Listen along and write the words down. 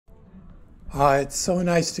It's so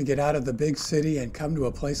nice to get out of the big city and come to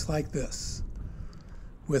a place like this,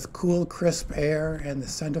 with cool, crisp air and the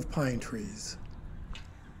scent of pine trees.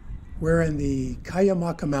 We're in the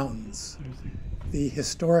Cuyamaca Mountains, the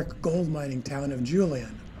historic gold mining town of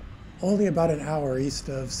Julian, only about an hour east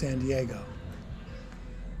of San Diego.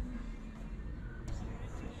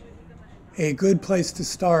 A good place to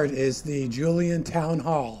start is the Julian Town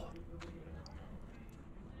Hall.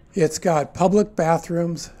 It's got public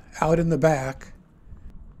bathrooms out in the back.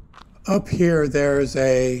 Up here there's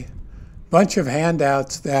a bunch of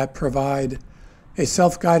handouts that provide a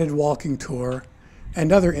self-guided walking tour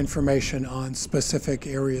and other information on specific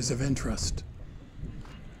areas of interest.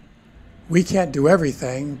 We can't do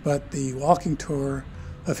everything, but the walking tour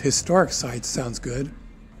of historic sites sounds good.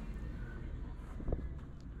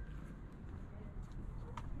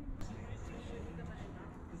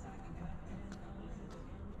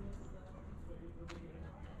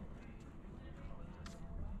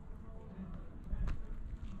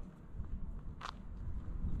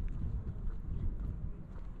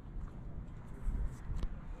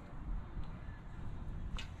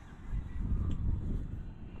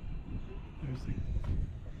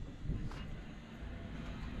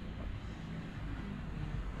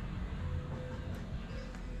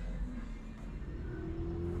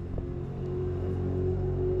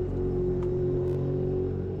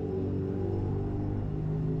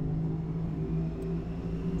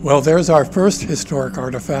 Well, there's our first historic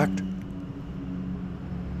artifact.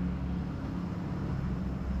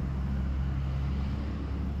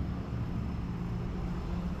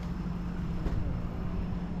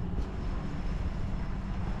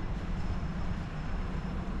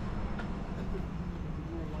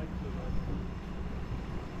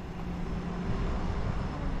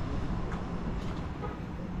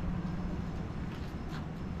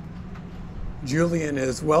 Julian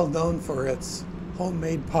is well known for its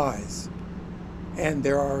homemade pies, and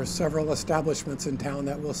there are several establishments in town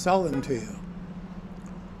that will sell them to you.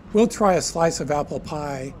 We'll try a slice of apple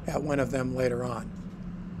pie at one of them later on.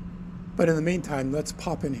 But in the meantime, let's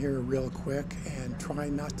pop in here real quick and try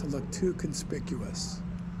not to look too conspicuous.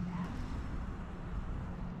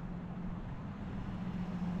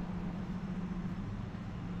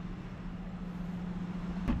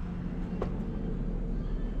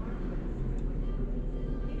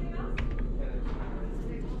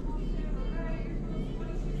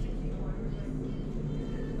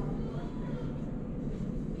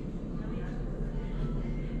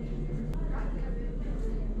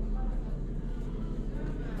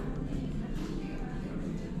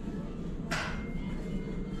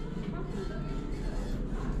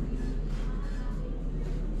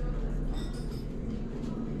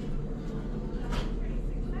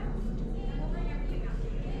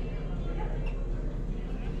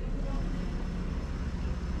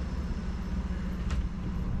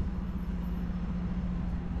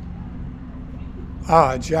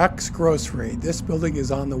 Jack's Grocery. This building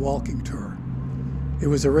is on the walking tour. It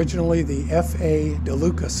was originally the F.A.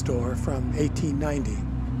 DeLuca store from 1890.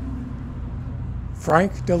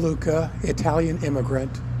 Frank DeLuca, Italian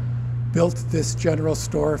immigrant, built this general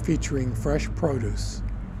store featuring fresh produce.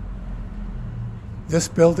 This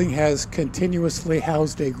building has continuously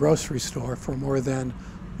housed a grocery store for more than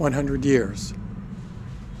 100 years.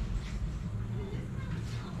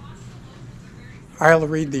 I'll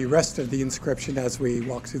read the rest of the inscription as we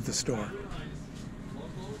walk through the store.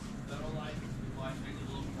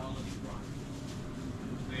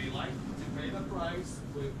 They like to pay the price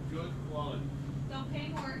with good quality. Don't pay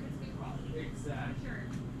more if it's good quality. Exactly. Sure.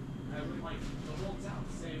 I would like the whole town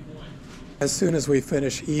the same way. As soon as we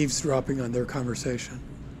finish eavesdropping on their conversation.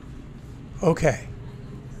 Okay.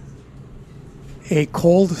 A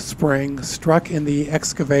cold spring struck in the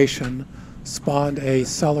excavation spawned a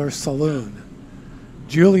cellar saloon.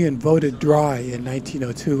 Julian voted dry in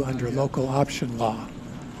 1902 under local option law.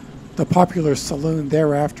 The popular saloon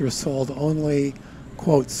thereafter sold only,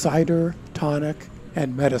 quote, cider, tonic,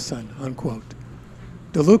 and medicine, unquote.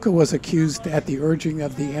 DeLuca was accused at the urging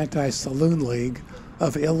of the Anti-Saloon League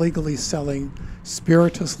of illegally selling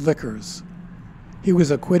spirituous liquors. He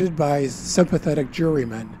was acquitted by sympathetic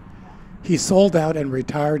jurymen. He sold out and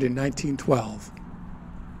retired in 1912.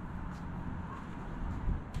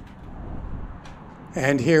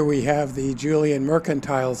 And here we have the Julian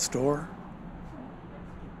Mercantile Store.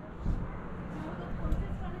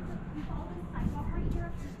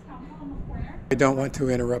 I don't want to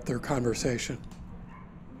interrupt their conversation.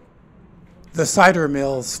 The Cider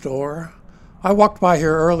Mill Store. I walked by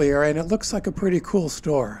here earlier and it looks like a pretty cool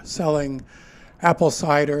store, selling apple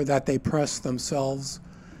cider that they press themselves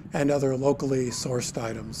and other locally sourced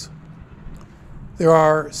items. There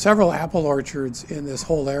are several apple orchards in this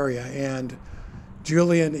whole area, and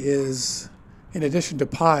Julian is, in addition to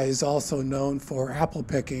pies, also known for apple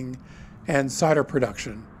picking and cider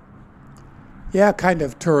production. Yeah, kind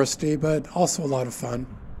of touristy, but also a lot of fun.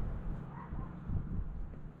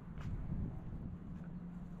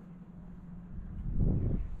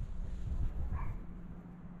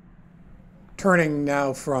 Turning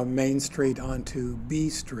now from Main Street onto B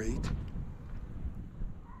Street.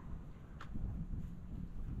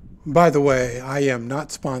 By the way, I am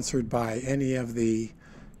not sponsored by any of the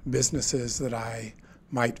businesses that I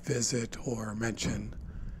might visit or mention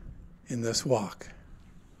in this walk.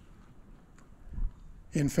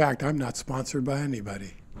 In fact, I'm not sponsored by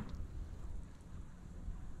anybody.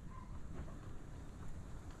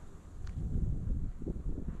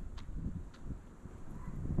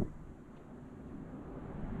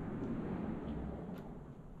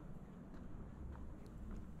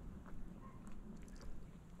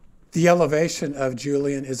 The elevation of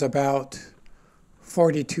Julian is about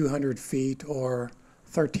 4,200 feet or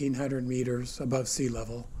 1,300 meters above sea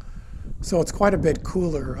level. So it's quite a bit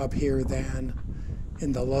cooler up here than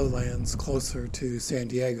in the lowlands closer to San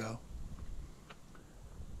Diego.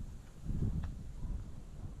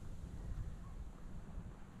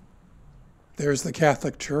 There's the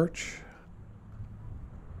Catholic Church.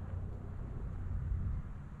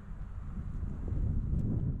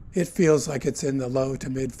 It feels like it's in the low to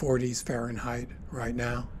mid 40s Fahrenheit right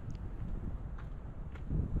now.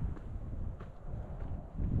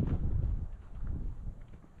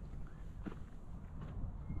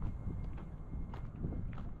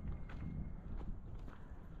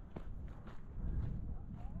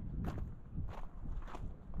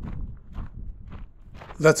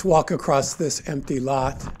 Let's walk across this empty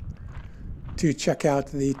lot to check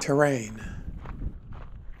out the terrain.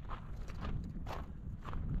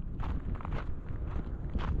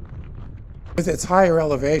 With its higher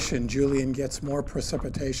elevation, Julian gets more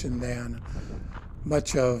precipitation than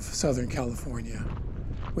much of Southern California,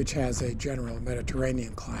 which has a general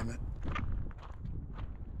Mediterranean climate.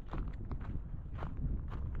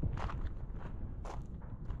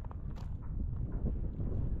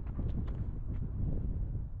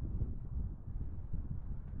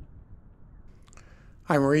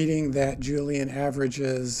 I'm reading that Julian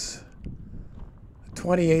averages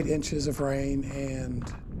 28 inches of rain and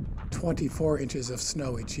 24 inches of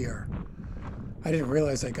snow each year. I didn't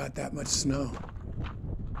realize I got that much snow.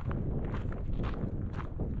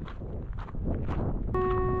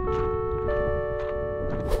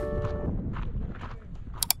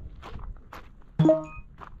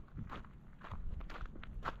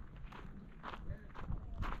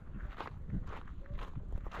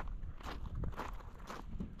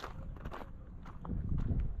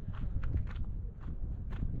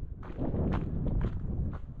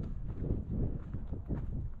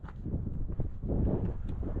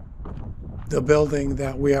 The building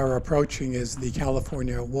that we are approaching is the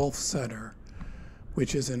California Wolf Center,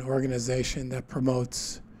 which is an organization that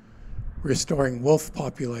promotes restoring wolf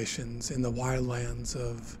populations in the wildlands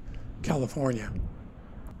of California.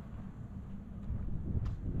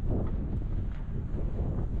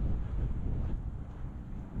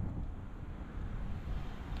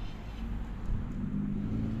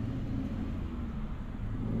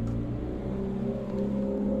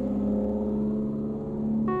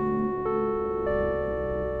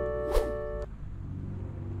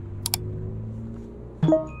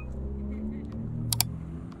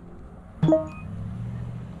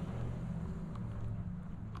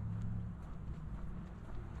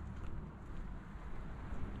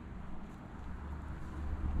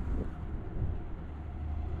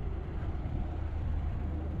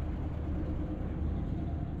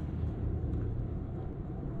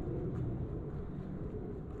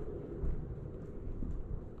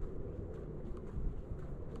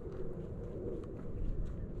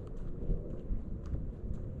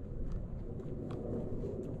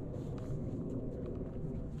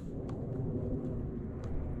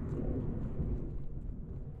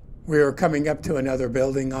 We are coming up to another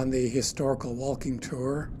building on the historical walking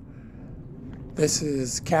tour. This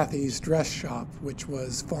is Kathy's Dress Shop, which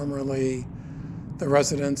was formerly the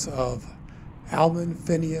residence of Almon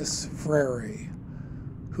Phineas Frary,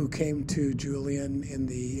 who came to Julian in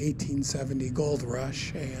the 1870 gold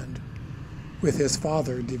rush and, with his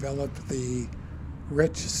father, developed the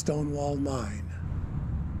rich Stonewall Mine.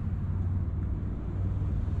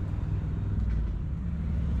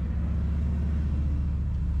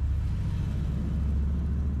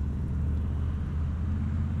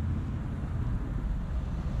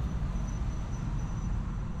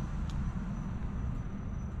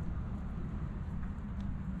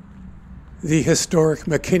 The historic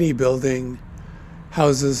McKinney building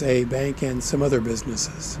houses a bank and some other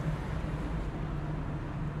businesses.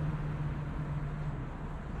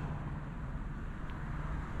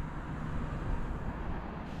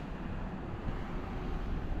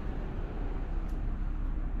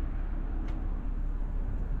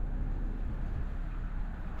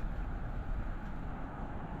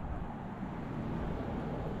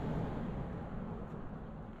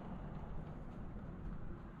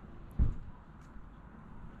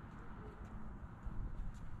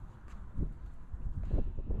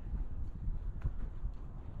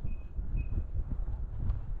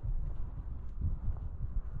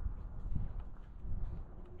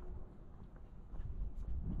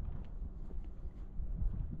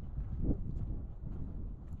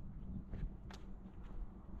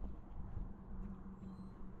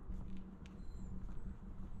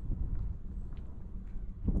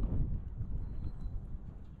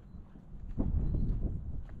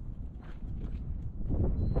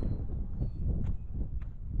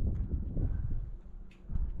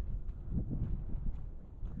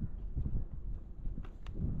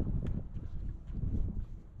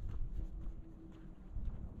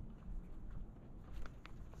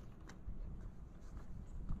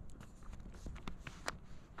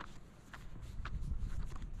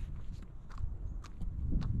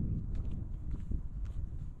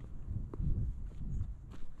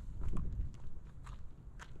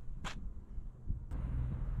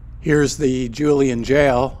 Here's the Julian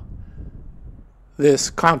jail.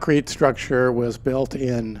 This concrete structure was built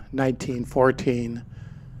in 1914,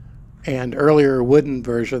 and earlier wooden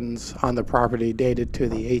versions on the property dated to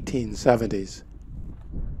the 1870s.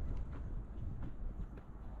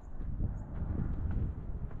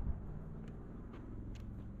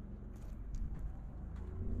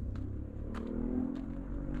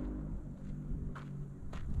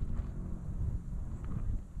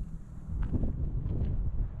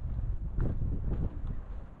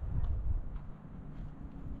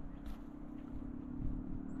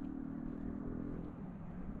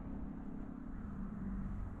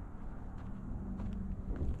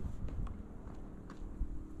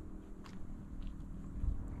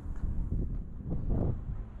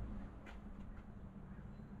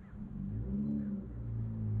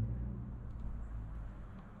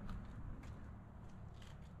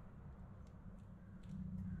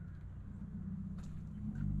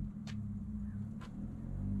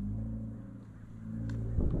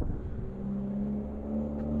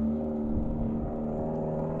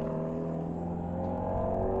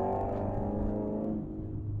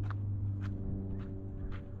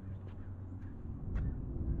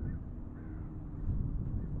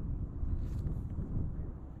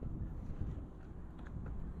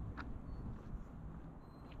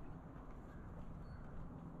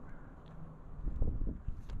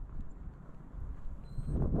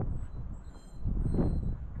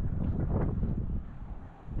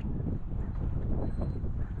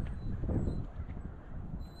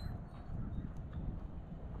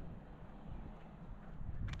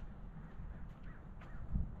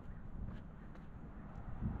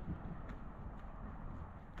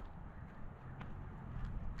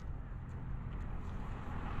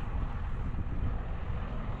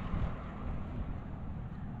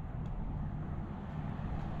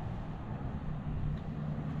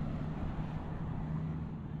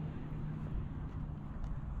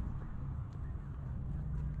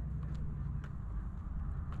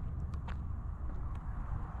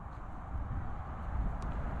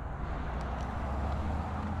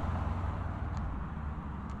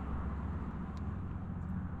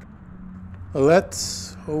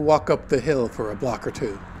 Let's walk up the hill for a block or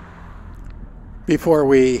two before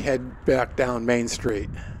we head back down Main Street.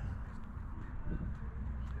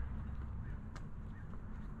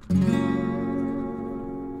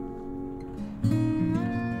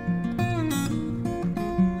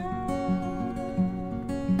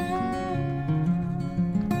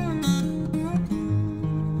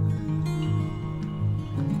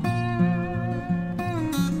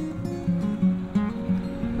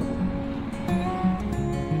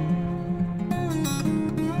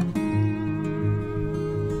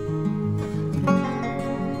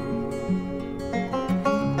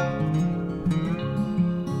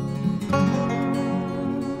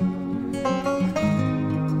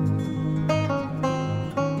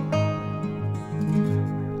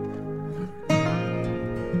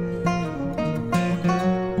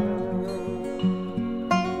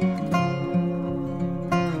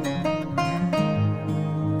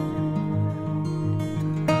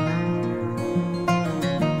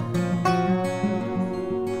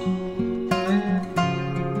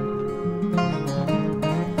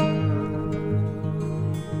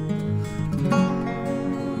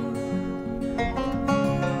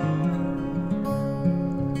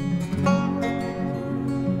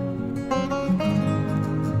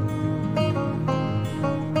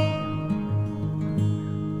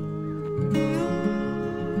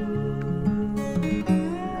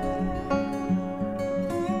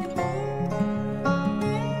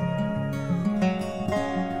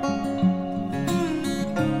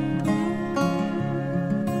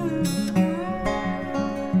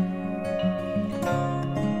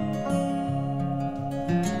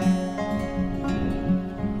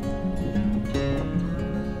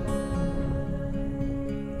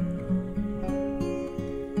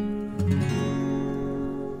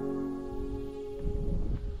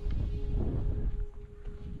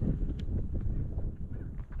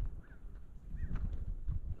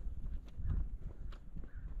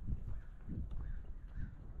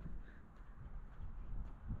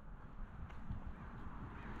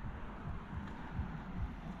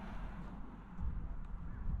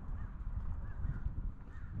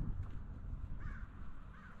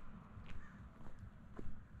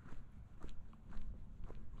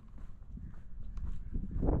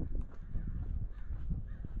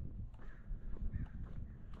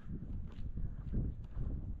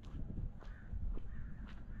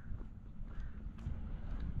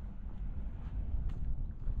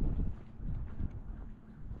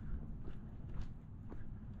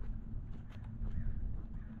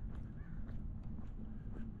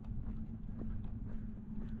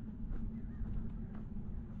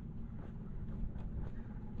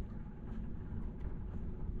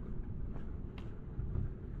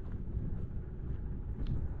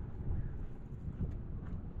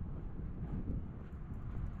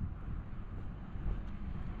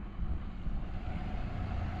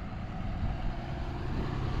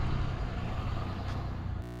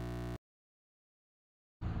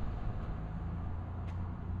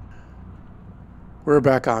 We're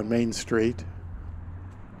back on Main Street.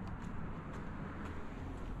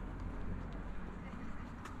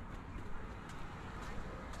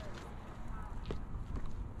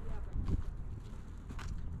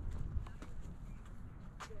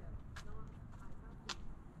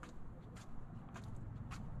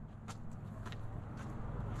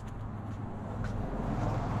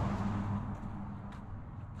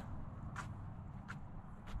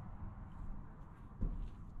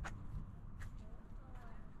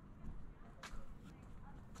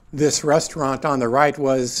 This restaurant on the right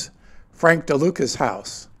was Frank DeLuca's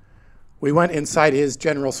house. We went inside his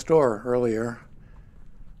general store earlier.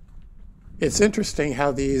 It's interesting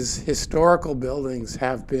how these historical buildings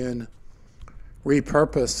have been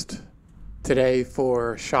repurposed today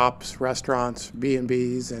for shops, restaurants,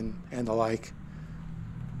 B&Bs, and the like.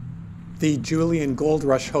 The Julian Gold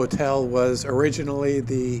Rush Hotel was originally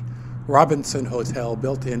the Robinson Hotel,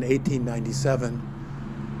 built in 1897.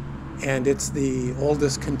 And it's the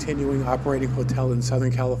oldest continuing operating hotel in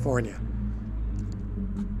Southern California.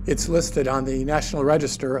 It's listed on the National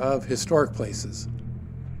Register of Historic Places.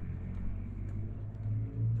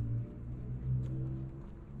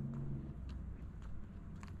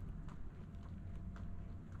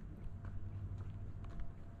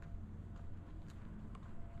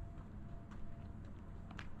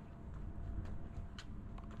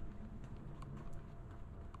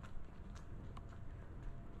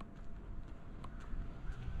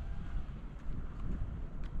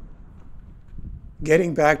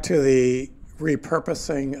 Getting back to the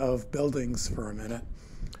repurposing of buildings for a minute,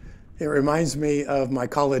 it reminds me of my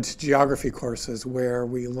college geography courses where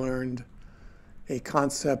we learned a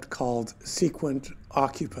concept called sequent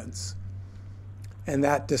occupants. And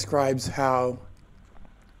that describes how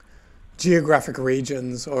geographic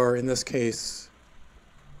regions, or in this case,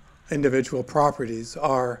 individual properties,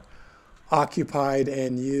 are occupied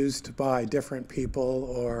and used by different people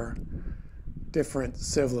or different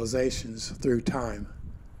civilizations through time.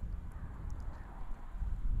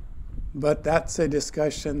 But that's a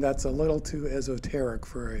discussion that's a little too esoteric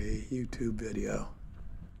for a YouTube video.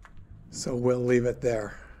 So we'll leave it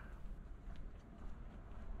there.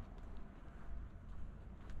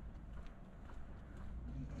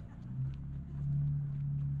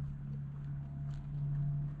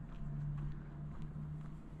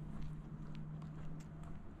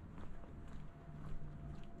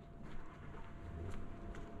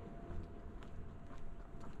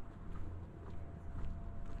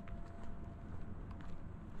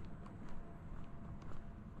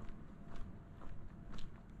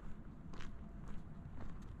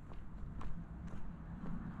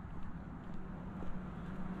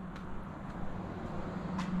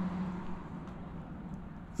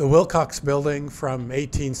 The Wilcox Building from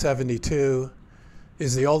 1872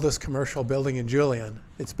 is the oldest commercial building in Julian.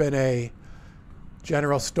 It's been a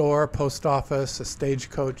general store, post office, a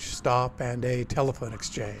stagecoach stop, and a telephone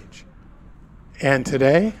exchange. And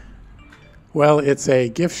today, well, it's a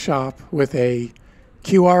gift shop with a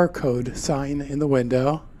QR code sign in the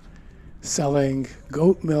window selling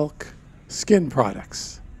goat milk skin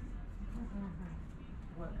products.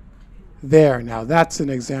 There, now that's an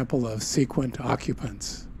example of sequent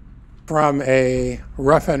occupants. From a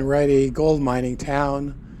rough and ready gold mining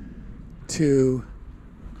town to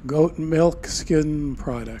goat milk skin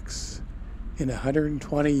products in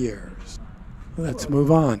 120 years. Let's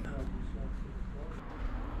move on.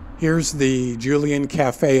 Here's the Julian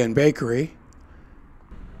Cafe and Bakery.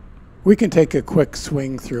 We can take a quick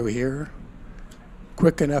swing through here.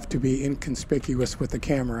 Quick enough to be inconspicuous with the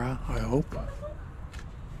camera, I hope.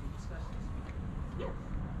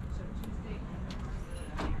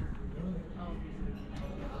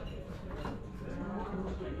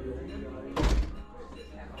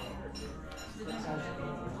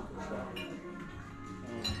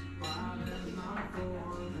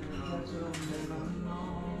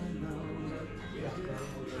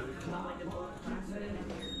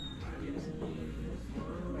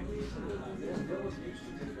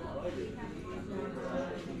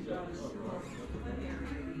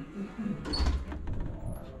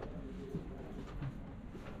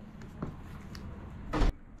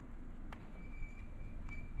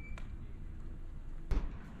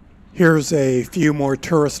 Here's a few more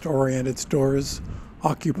tourist-oriented stores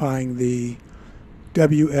occupying the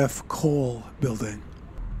W.F. Cole building.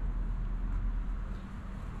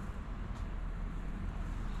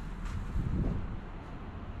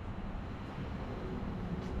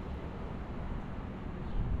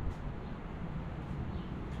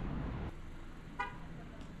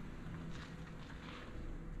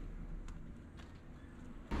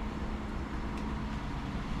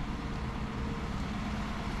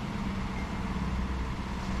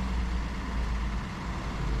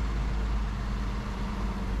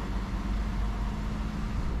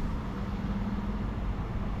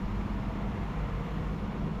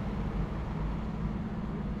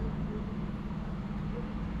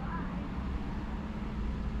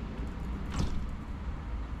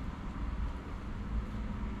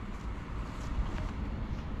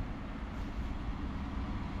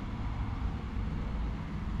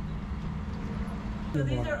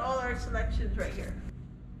 few these more. are all our selections right here.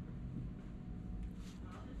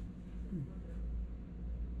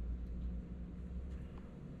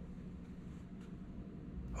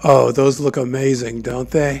 Oh, those look amazing, don't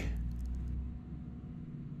they?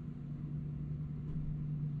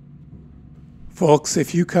 Folks,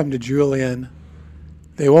 if you come to Julian,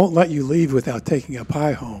 they won't let you leave without taking a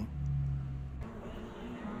pie home.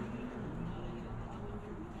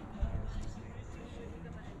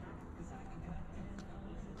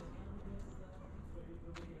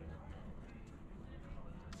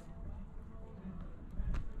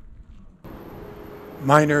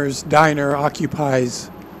 Miner's Diner occupies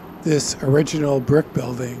this original brick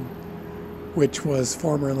building, which was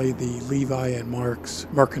formerly the Levi and Mark's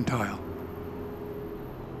Mercantile,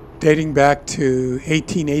 dating back to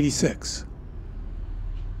 1886.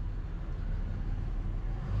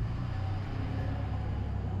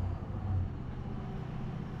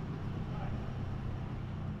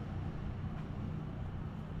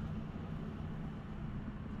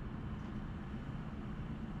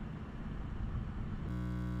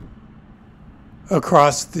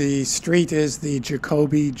 Across the street is the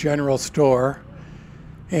Jacoby General Store,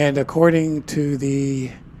 and according to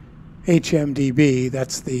the HMDB,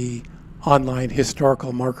 that's the online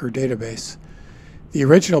historical marker database, the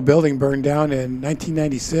original building burned down in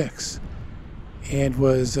 1996 and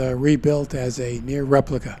was rebuilt as a near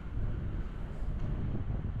replica.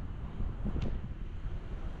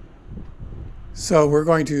 So we're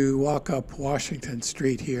going to walk up Washington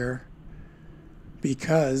Street here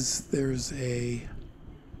because there's a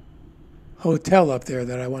hotel up there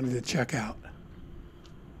that I wanted to check out.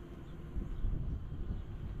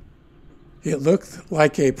 It looked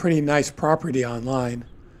like a pretty nice property online,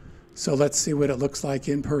 so let's see what it looks like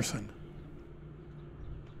in person.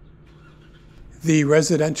 The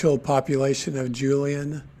residential population of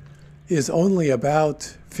Julian is only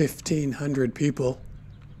about 1,500 people.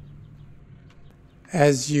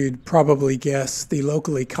 As you'd probably guess, the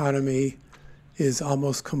local economy is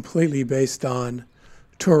almost completely based on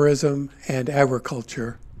tourism and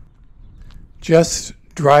agriculture. Just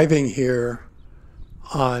driving here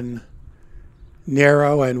on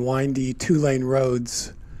narrow and windy two-lane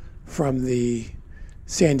roads from the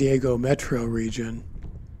San Diego metro region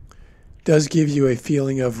does give you a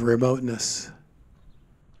feeling of remoteness.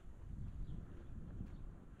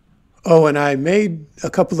 Oh, and I made a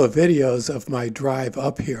couple of videos of my drive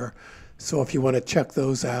up here, so if you want to check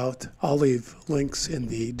those out, I'll leave links in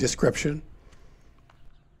the description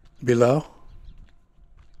below.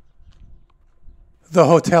 The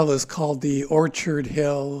hotel is called the Orchard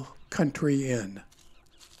Hill Country Inn.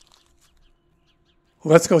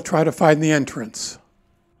 Let's go try to find the entrance.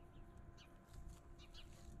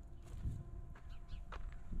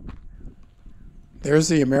 There's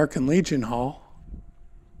the American Legion Hall.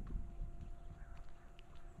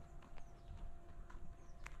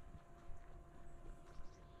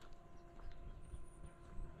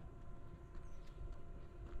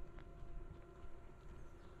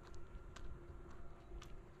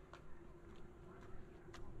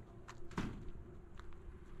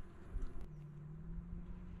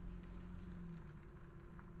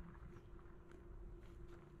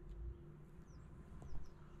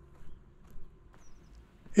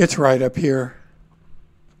 It's right up here.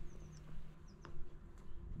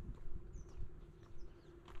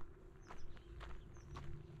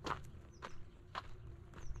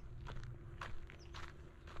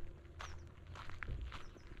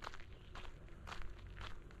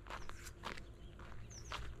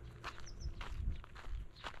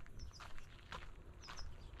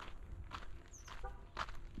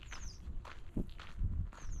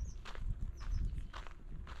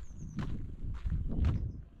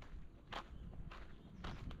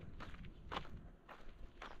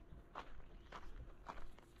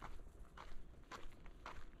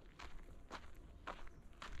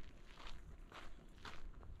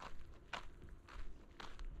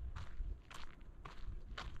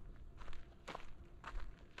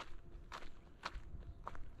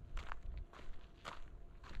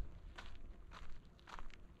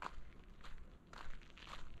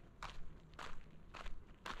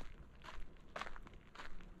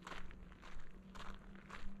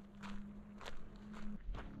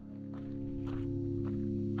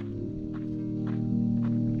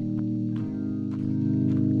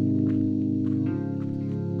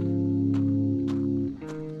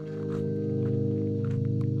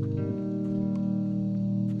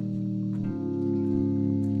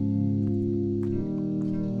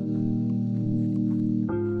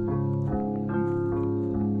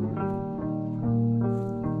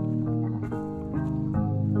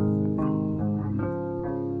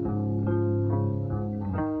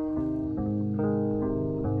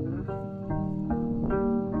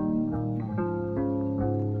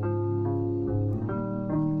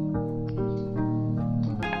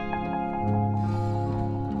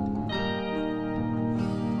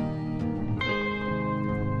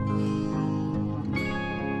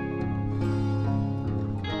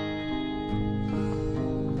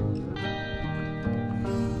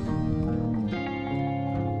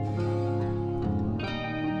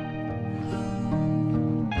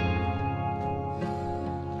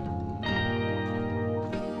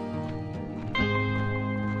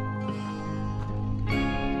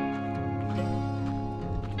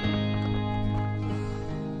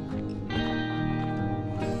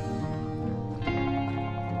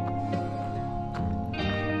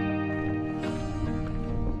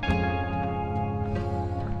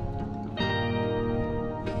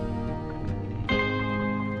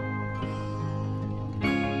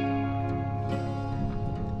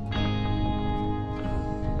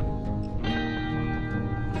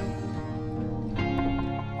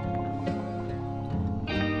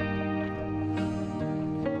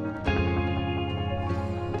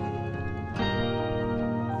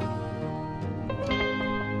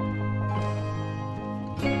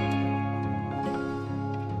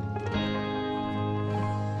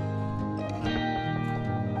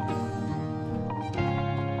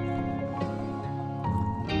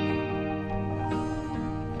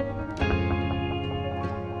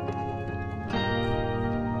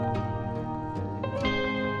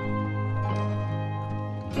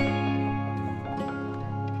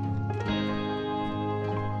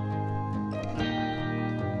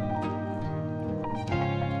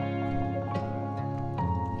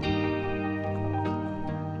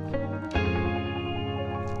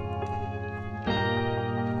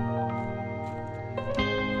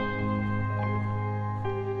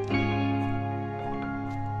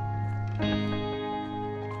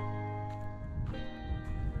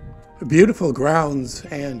 Beautiful grounds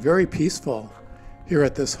and very peaceful here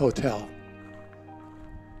at this hotel.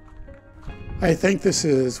 I think this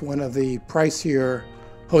is one of the pricier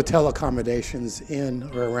hotel accommodations in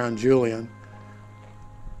or around Julian,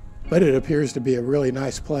 but it appears to be a really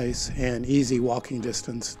nice place and easy walking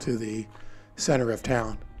distance to the center of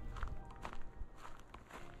town.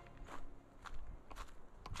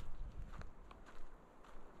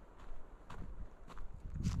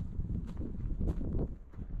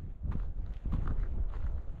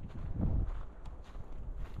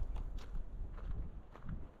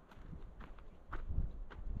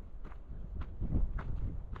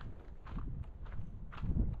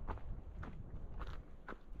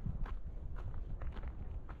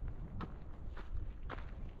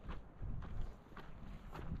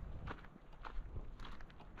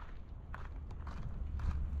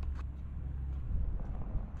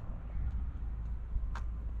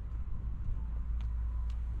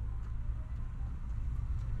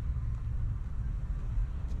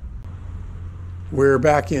 We're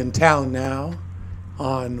back in town now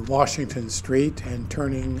on Washington Street and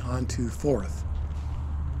turning onto 4th.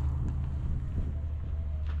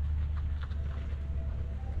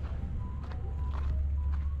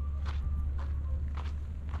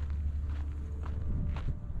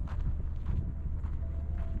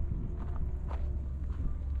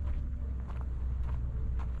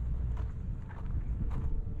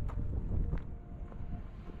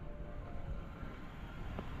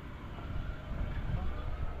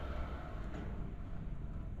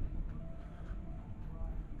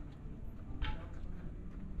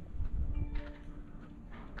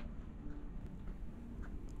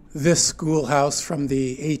 This schoolhouse from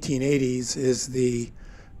the 1880s is the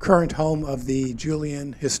current home of the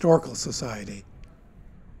Julian Historical Society.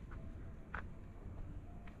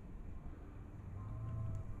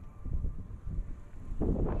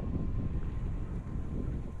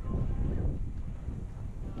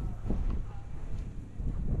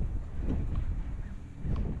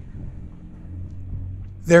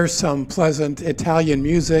 There's some pleasant Italian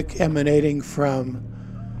music emanating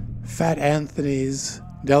from Fat Anthony's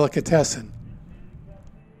Delicatessen.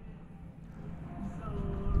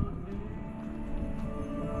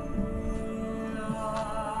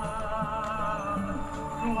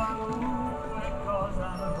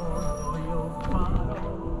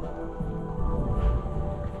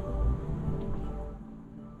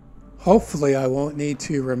 Hopefully I won't need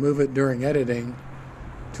to remove it during editing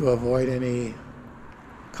to avoid any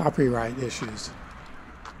copyright issues.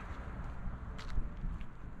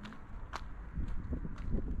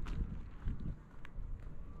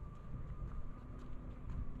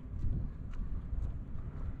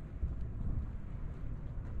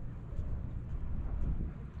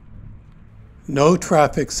 No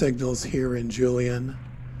traffic signals here in Julian,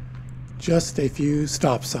 just a few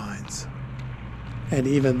stop signs, and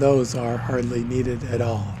even those are hardly needed at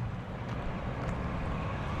all.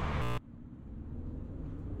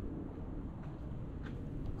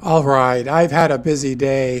 All right, I've had a busy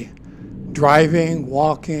day driving,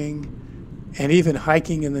 walking, and even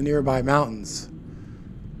hiking in the nearby mountains.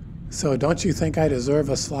 So don't you think I deserve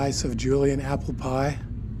a slice of Julian apple pie?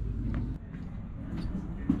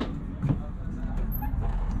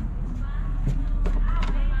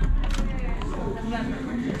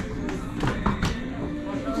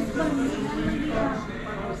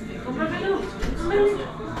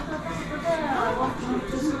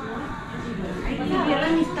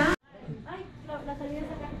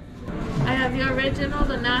 I have the original,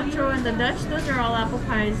 the natural, and the Dutch. Those are all apple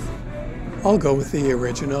pies. I'll go with the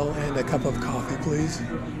original and a cup of coffee, please.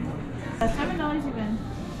 $7 even.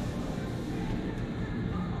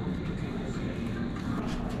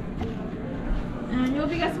 And you'll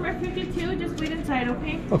be customer 52. Just wait inside,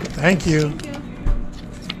 okay? Okay, thank you. Thank you.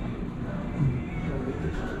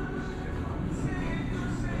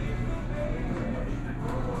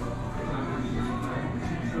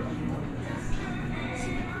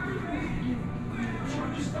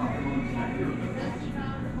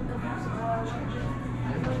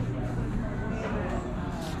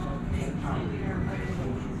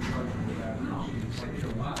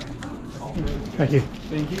 Thank you.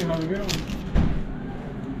 Thank you. Have a good one.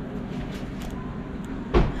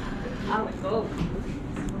 I'll go.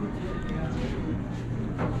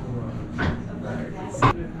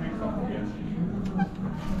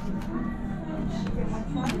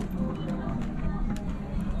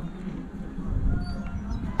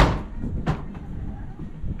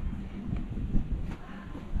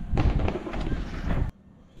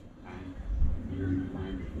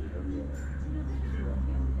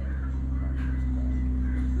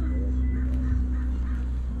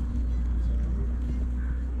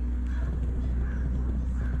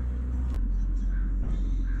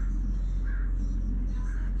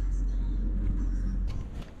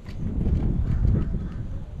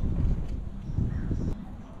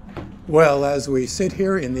 Well, as we sit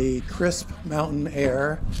here in the crisp mountain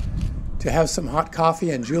air to have some hot coffee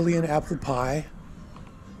and Julian apple pie,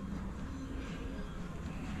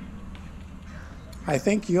 I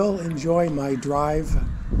think you'll enjoy my drive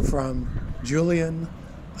from Julian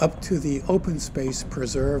up to the open space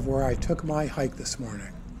preserve where I took my hike this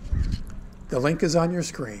morning. The link is on your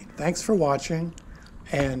screen. Thanks for watching,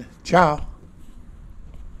 and ciao.